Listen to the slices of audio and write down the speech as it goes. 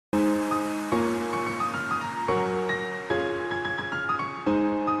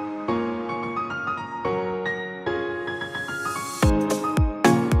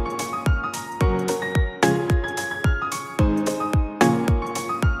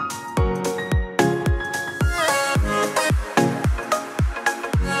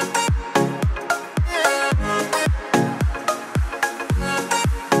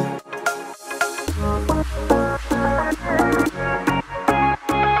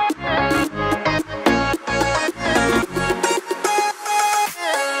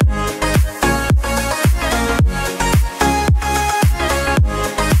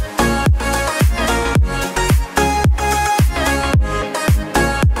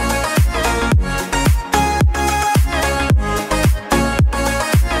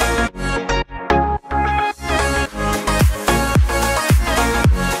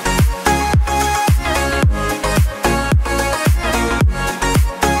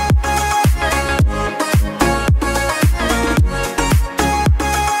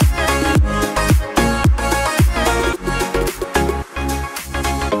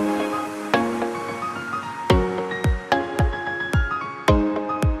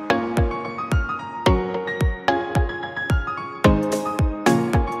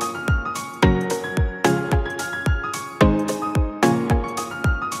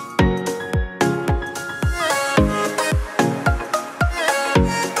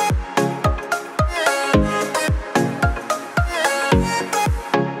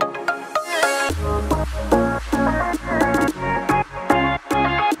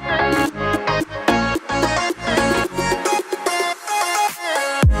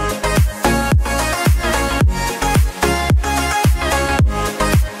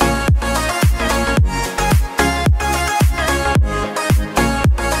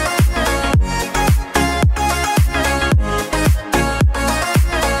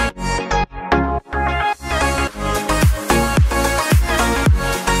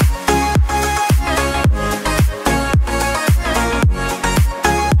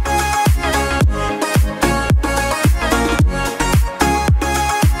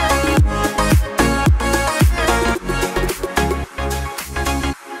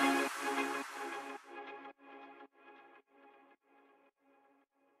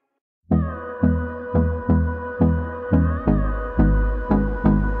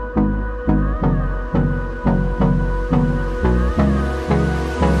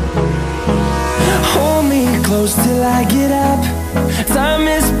close till I get up. Time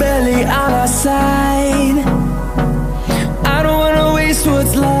is barely on our side. I don't wanna waste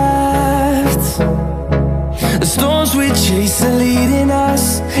what's left. The storms we chase are leading us,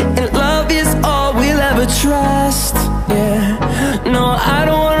 and love is all we'll ever trust. Yeah, no, I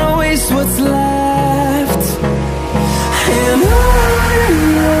don't wanna waste what's left. And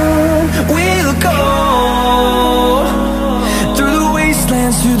on we'll go, through the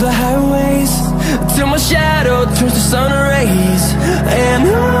wastelands, through the highways, till my shadow turns to sun rays. And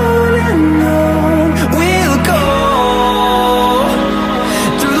on we'll go,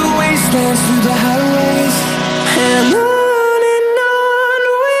 through the wastelands, through the highways, and on we'll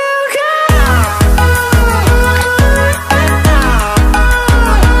go.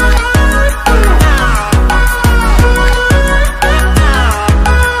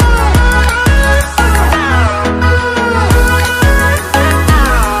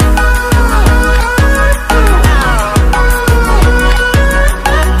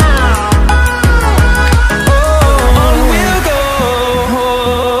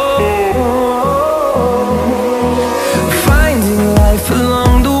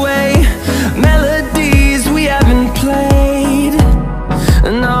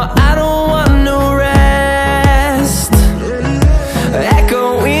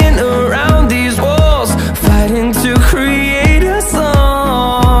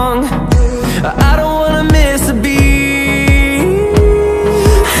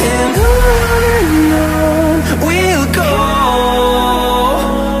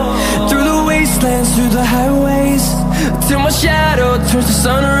 Through the highways, till my shadow turns to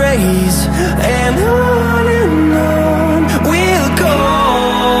sun rays. And on we'll go,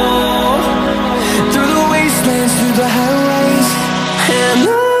 through the wastelands, through the highways, and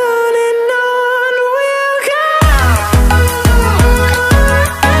on we'll go.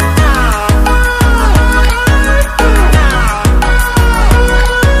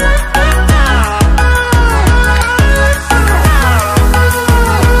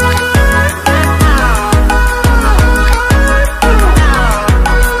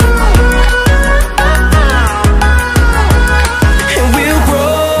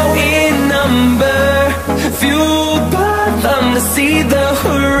 See the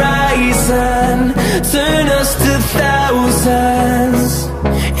horizon turn us to thousands,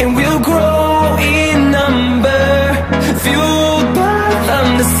 and we'll grow in number, fueled by them.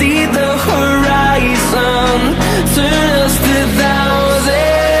 To see the horizon turn us to thousands,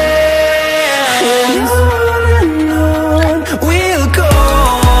 and on we'll go,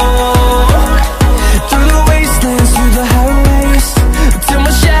 through the wastelands, through the highways, till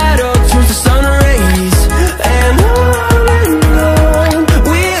my shadow turns to sun rays. And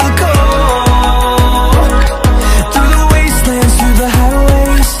we'll go, through the wastelands,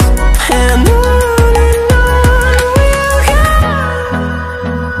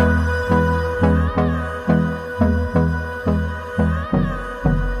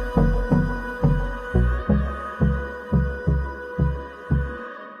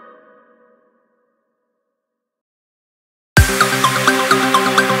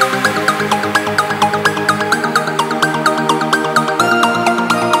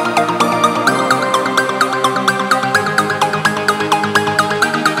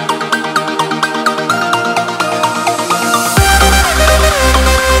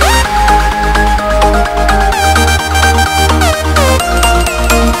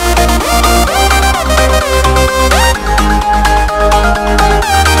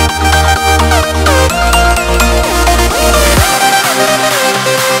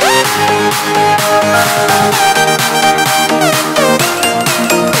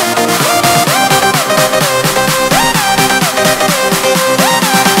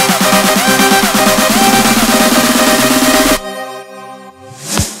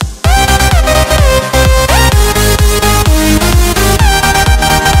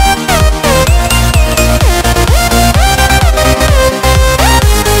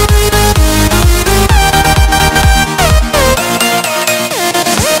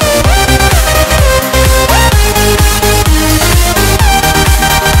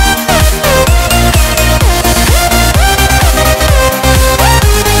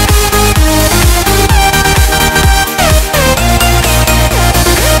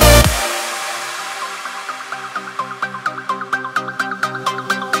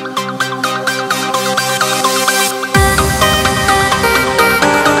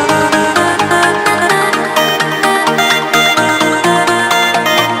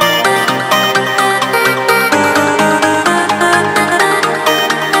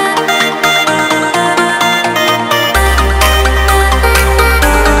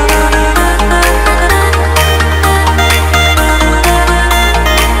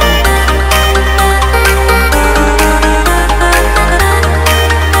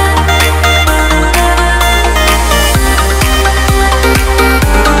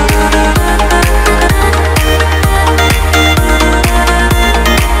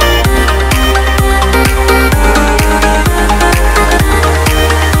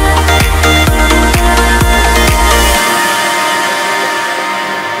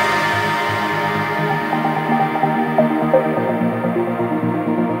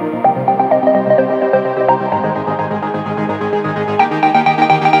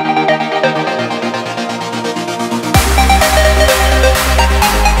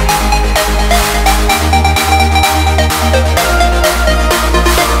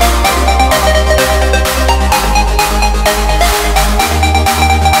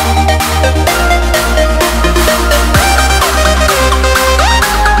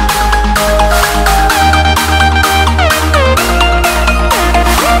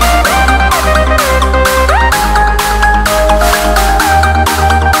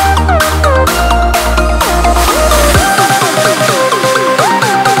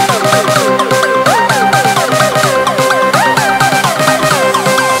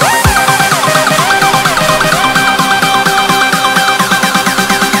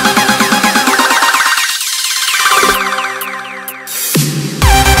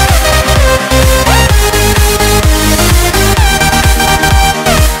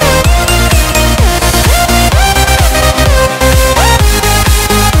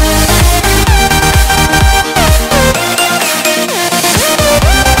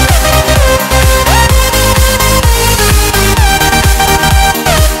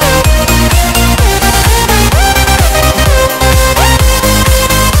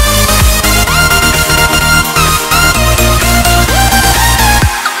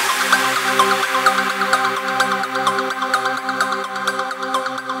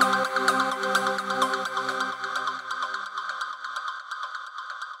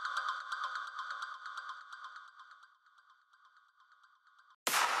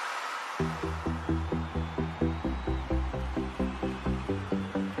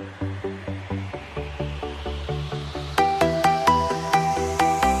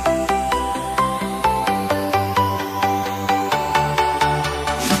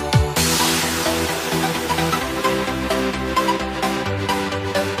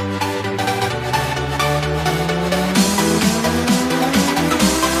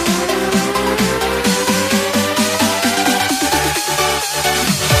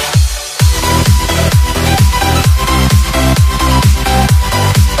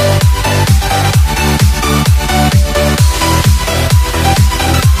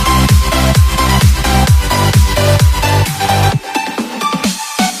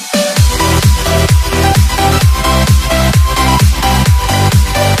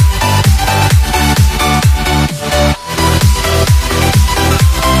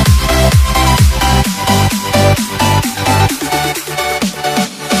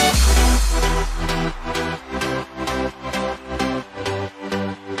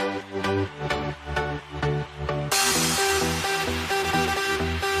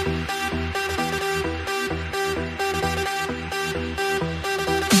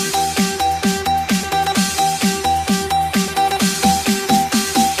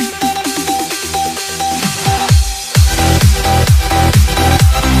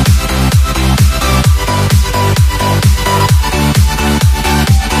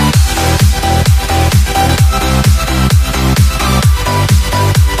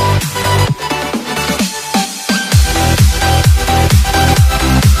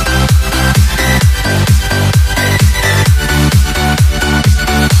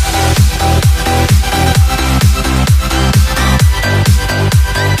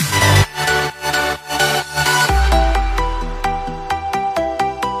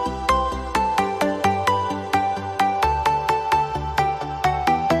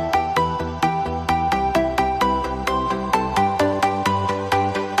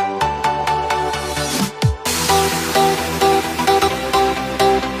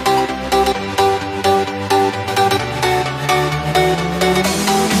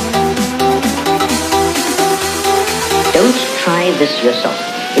 Try this yourself.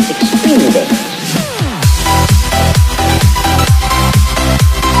 It's extremely dangerous.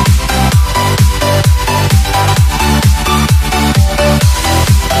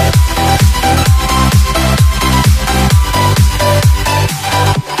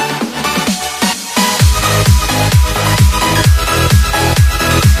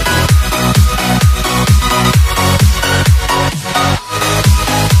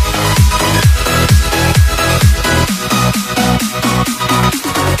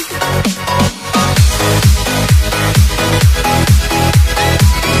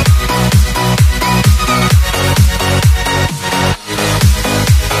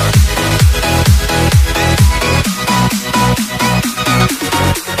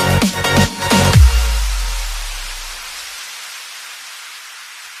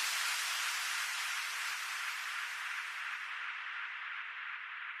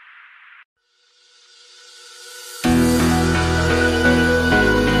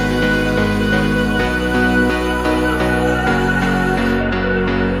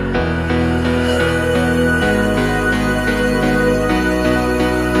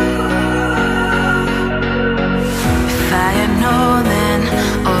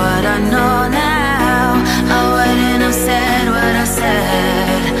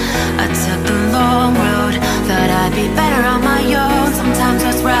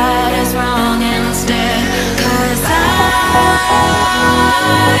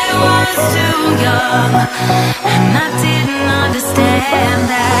 too young, and I didn't understand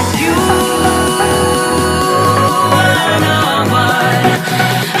that you were the one,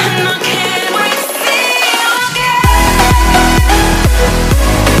 and I can't wait to see you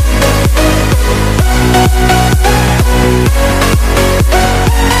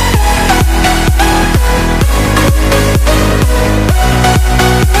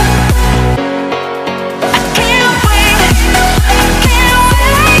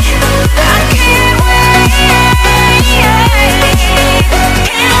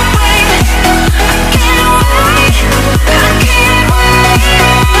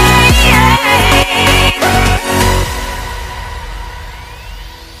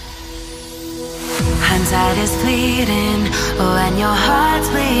Hindsight is fleeting when your heart's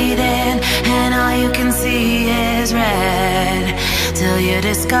bleeding and all you can see is red, till you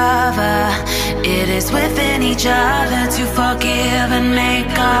discover it is within each other to forgive and make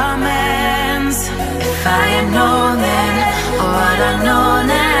amends. If I had known then what I know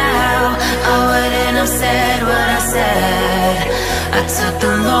now, I wouldn't have said what I said. I took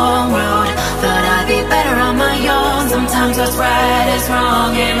the long road, thought I'd be better on my own. Sometimes what's right is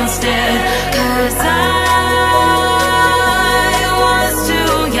wrong and instead, 'cause I was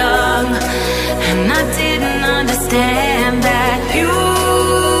too young, and I didn't understand that you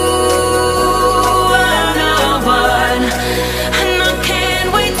were the one. And I can't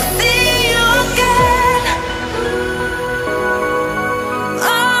wait to see you again.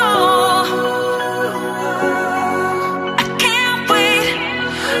 Oh, I can't wait,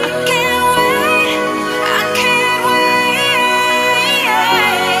 I can't wait, I can't wait.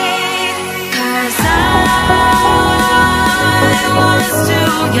 'Cause I was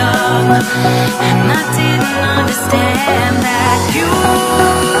too young, and I didn't understand that you